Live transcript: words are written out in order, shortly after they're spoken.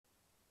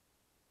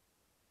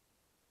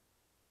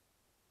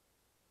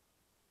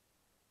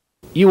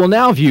You will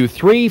now view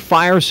 3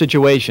 fire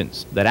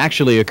situations that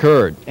actually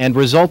occurred and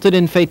resulted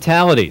in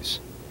fatalities.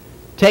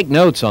 Take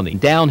notes on the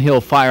downhill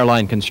fire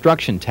line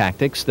construction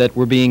tactics that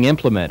were being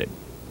implemented.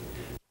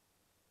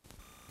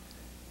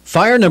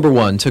 Fire number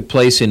 1 took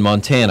place in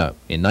Montana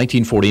in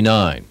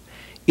 1949.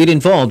 It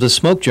involved a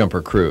smoke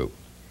jumper crew.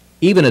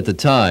 Even at the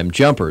time,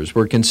 jumpers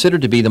were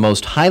considered to be the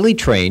most highly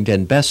trained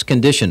and best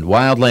conditioned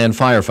wildland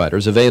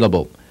firefighters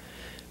available.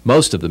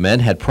 Most of the men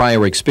had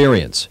prior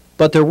experience,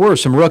 but there were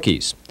some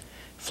rookies.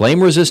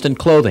 Flame-resistant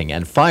clothing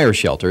and fire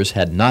shelters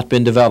had not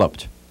been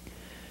developed.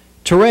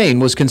 Terrain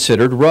was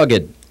considered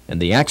rugged,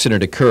 and the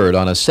accident occurred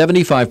on a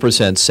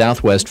 75%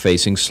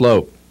 southwest-facing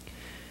slope.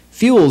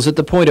 Fuels at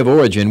the point of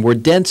origin were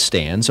dense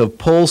stands of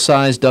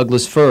pole-sized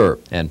Douglas fir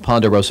and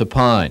ponderosa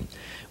pine,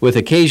 with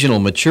occasional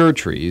mature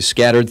trees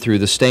scattered through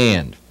the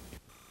stand.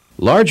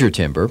 Larger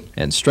timber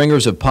and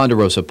stringers of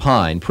ponderosa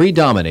pine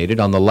predominated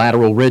on the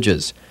lateral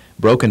ridges,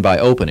 broken by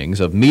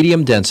openings of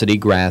medium-density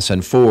grass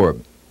and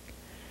forb.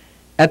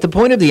 At the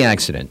point of the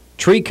accident,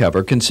 tree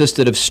cover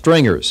consisted of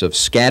stringers of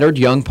scattered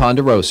young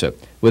ponderosa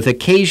with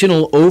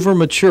occasional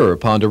over-mature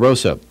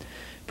ponderosa.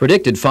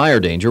 Predicted fire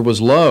danger was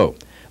low,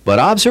 but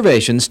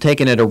observations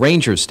taken at a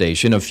ranger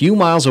station a few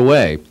miles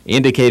away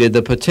indicated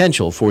the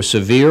potential for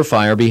severe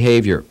fire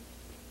behavior.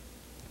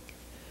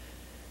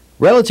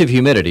 Relative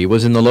humidity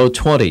was in the low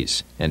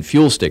 20s, and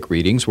fuel stick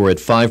readings were at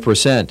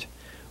 5%.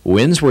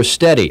 Winds were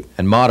steady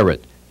and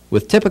moderate,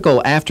 with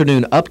typical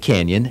afternoon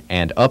up-canyon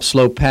and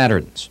upslope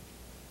patterns.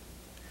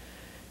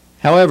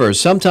 However,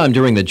 sometime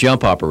during the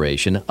jump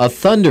operation, a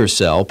thunder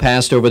cell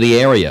passed over the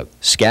area,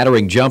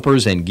 scattering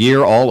jumpers and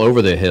gear all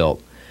over the hill.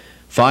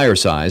 Fire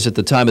size at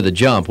the time of the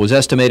jump was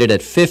estimated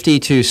at 50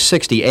 to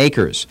 60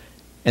 acres,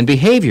 and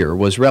behavior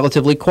was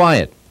relatively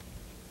quiet.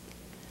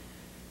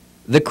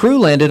 The crew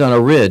landed on a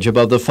ridge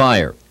above the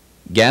fire,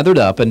 gathered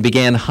up and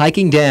began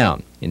hiking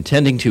down,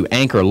 intending to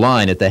anchor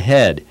line at the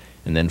head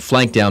and then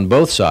flank down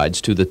both sides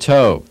to the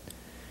toe.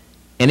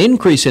 An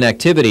increase in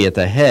activity at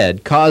the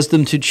head caused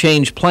them to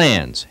change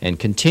plans and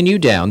continue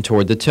down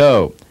toward the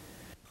toe.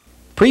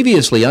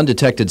 Previously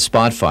undetected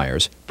spot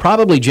fires,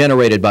 probably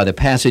generated by the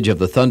passage of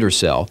the thunder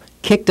cell,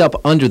 kicked up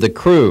under the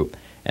crew,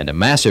 and a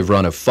massive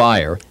run of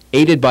fire,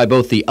 aided by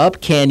both the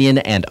up-canyon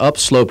and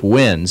upslope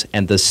winds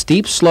and the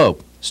steep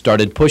slope,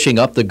 started pushing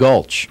up the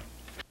gulch.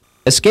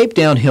 Escape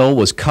downhill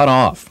was cut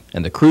off,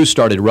 and the crew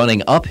started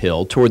running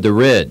uphill toward the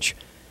ridge.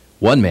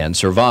 One man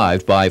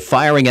survived by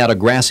firing out a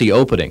grassy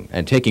opening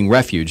and taking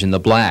refuge in the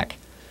black.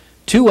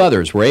 2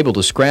 others were able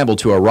to scramble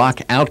to a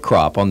rock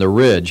outcrop on the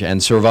ridge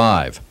and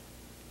survive.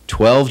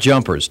 12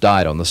 jumpers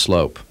died on the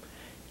slope.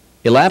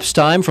 Elapsed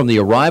time from the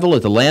arrival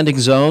at the landing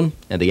zone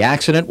and the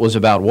accident was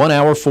about 1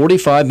 hour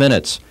 45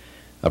 minutes.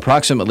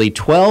 Approximately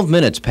 12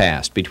 minutes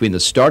passed between the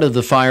start of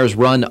the fire's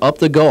run up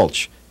the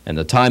gulch and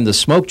the time the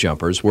smoke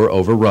jumpers were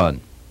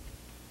overrun.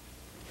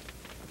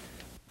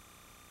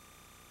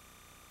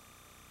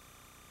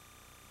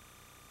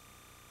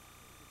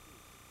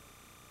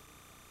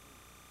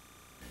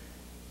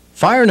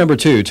 Fire number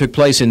 2 took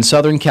place in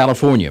Southern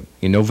California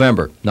in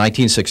November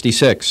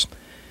 1966.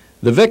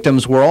 The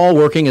victims were all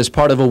working as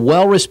part of a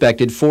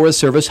well-respected Forest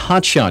Service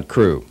hotshot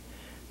crew.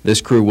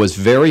 This crew was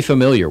very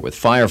familiar with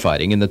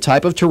firefighting in the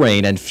type of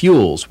terrain and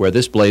fuels where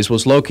this blaze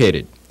was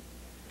located.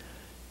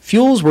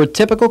 Fuels were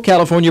typical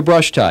California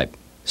brush type,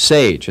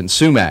 sage and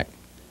sumac.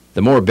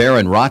 The more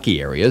barren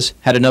rocky areas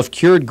had enough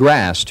cured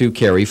grass to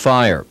carry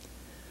fire.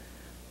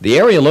 The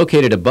area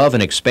located above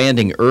an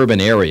expanding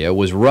urban area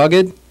was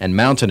rugged and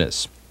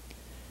mountainous.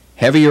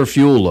 Heavier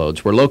fuel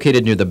loads were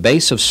located near the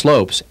base of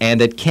slopes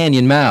and at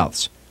canyon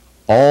mouths.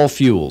 All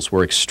fuels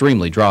were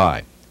extremely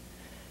dry.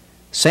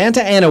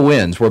 Santa Ana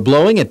winds were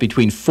blowing at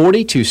between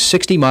 40 to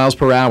 60 miles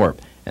per hour,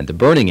 and the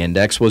burning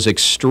index was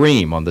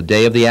extreme on the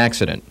day of the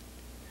accident.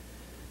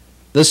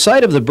 The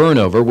site of the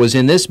burnover was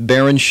in this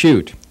barren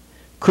chute.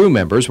 Crew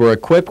members were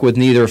equipped with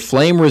neither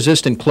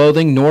flame-resistant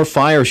clothing nor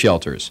fire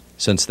shelters,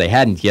 since they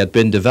hadn't yet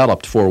been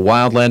developed for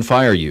wildland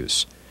fire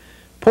use.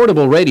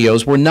 Portable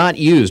radios were not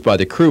used by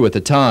the crew at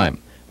the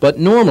time, but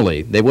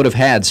normally they would have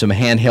had some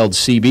handheld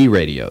CB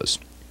radios.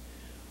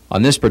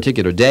 On this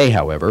particular day,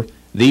 however,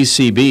 these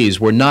CBs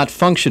were not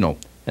functional,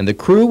 and the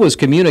crew was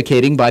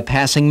communicating by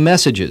passing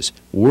messages,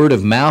 word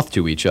of mouth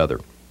to each other.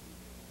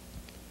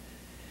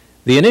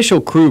 The initial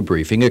crew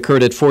briefing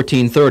occurred at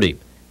 14:30,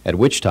 at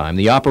which time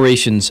the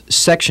operations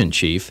section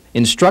chief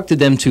instructed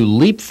them to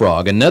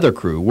leapfrog another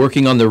crew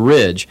working on the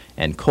ridge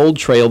and cold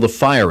trail the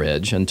fire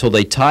edge until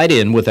they tied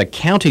in with a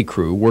county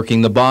crew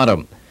working the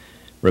bottom.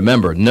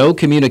 Remember, no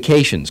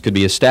communications could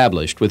be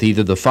established with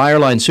either the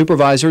Fireline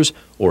supervisors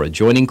or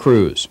adjoining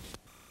crews.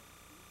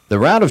 The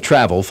route of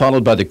travel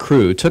followed by the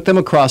crew took them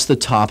across the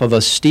top of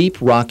a steep,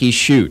 rocky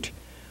chute.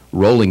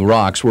 Rolling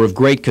rocks were of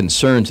great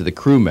concern to the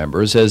crew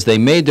members as they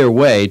made their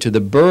way to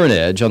the burn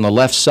edge on the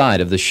left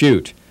side of the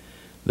chute.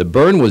 The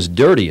burn was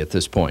dirty at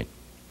this point.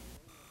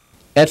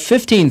 At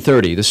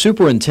 15:30, the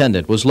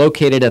superintendent was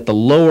located at the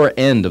lower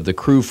end of the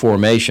crew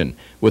formation,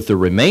 with the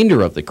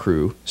remainder of the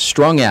crew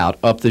strung out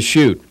up the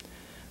chute.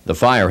 The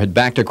fire had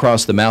backed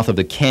across the mouth of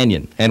the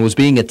canyon and was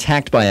being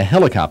attacked by a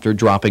helicopter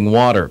dropping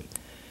water.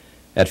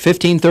 At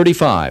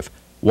 15:35,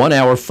 1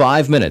 hour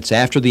 5 minutes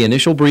after the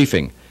initial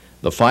briefing,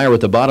 the fire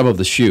at the bottom of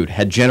the chute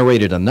had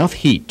generated enough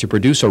heat to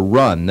produce a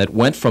run that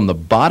went from the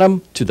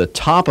bottom to the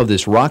top of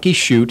this rocky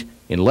chute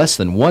in less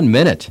than 1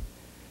 minute.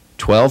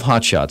 12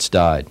 hotshots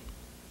died.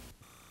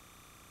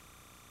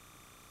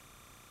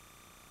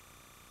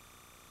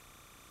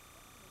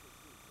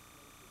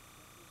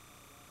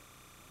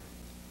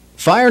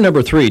 Fire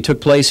number 3 took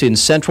place in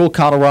central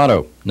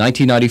Colorado,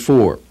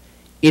 1994.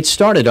 It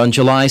started on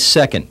July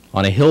 2nd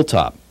on a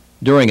hilltop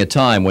during a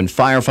time when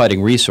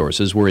firefighting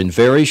resources were in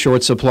very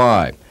short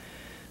supply.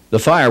 The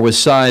fire was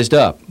sized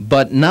up,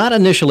 but not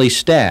initially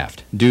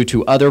staffed due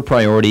to other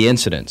priority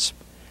incidents.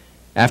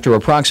 After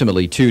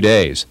approximately 2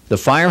 days, the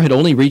fire had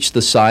only reached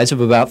the size of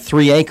about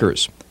 3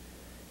 acres.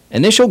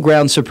 Initial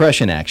ground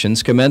suppression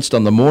actions commenced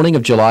on the morning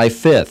of July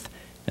 5th,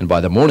 and by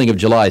the morning of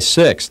July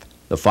 6th,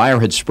 the fire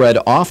had spread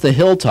off the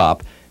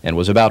hilltop and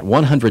was about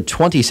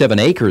 127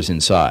 acres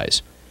in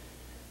size.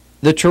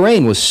 The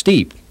terrain was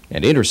steep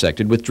and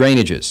intersected with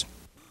drainages.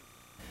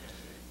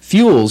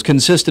 Fuels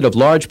consisted of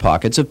large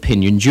pockets of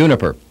pinyon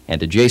juniper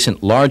and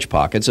adjacent large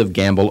pockets of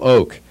gamble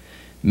oak.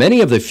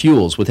 Many of the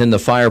fuels within the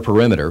fire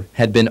perimeter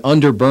had been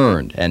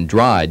underburned and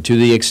dried to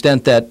the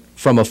extent that,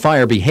 from a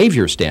fire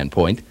behavior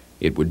standpoint,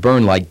 it would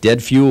burn like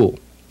dead fuel.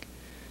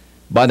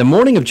 By the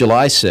morning of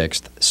July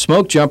 6th,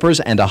 smoke jumpers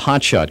and a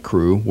hotshot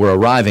crew were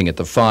arriving at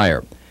the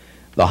fire.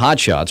 The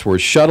hotshots were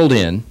shuttled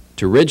in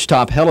to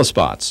ridgetop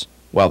helispots,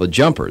 while the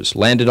jumpers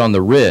landed on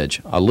the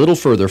ridge a little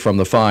further from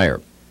the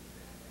fire.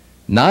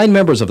 9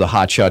 members of the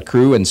hotshot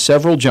crew and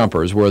several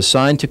jumpers were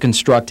assigned to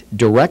construct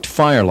direct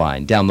fire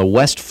line down the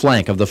west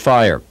flank of the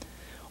fire.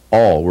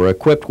 All were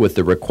equipped with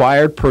the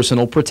required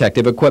personal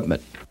protective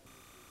equipment.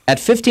 At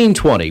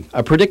 15:20,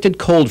 a predicted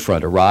cold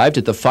front arrived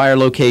at the fire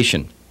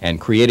location and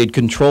created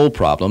control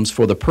problems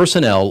for the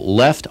personnel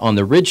left on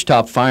the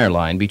ridgetop fire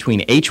line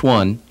between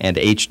H1 and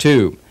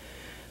H2.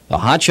 The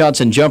hotshots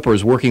and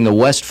jumpers working the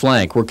west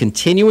flank were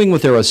continuing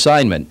with their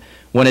assignment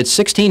when at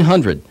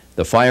 1600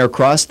 the fire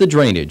crossed the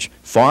drainage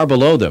far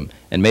below them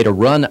and made a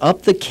run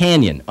up the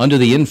canyon under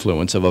the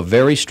influence of a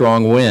very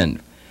strong wind.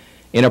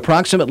 In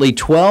approximately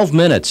 12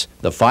 minutes,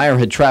 the fire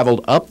had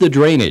traveled up the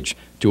drainage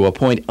to a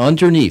point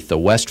underneath the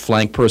west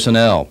flank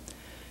personnel.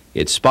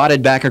 It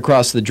spotted back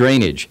across the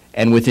drainage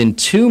and within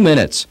 2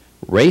 minutes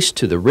raced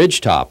to the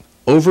ridgetop,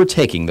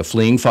 overtaking the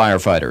fleeing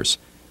firefighters.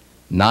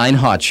 9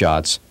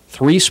 hotshots,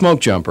 3 smoke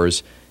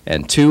jumpers,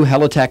 and 2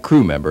 helitack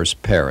crew members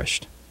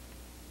perished.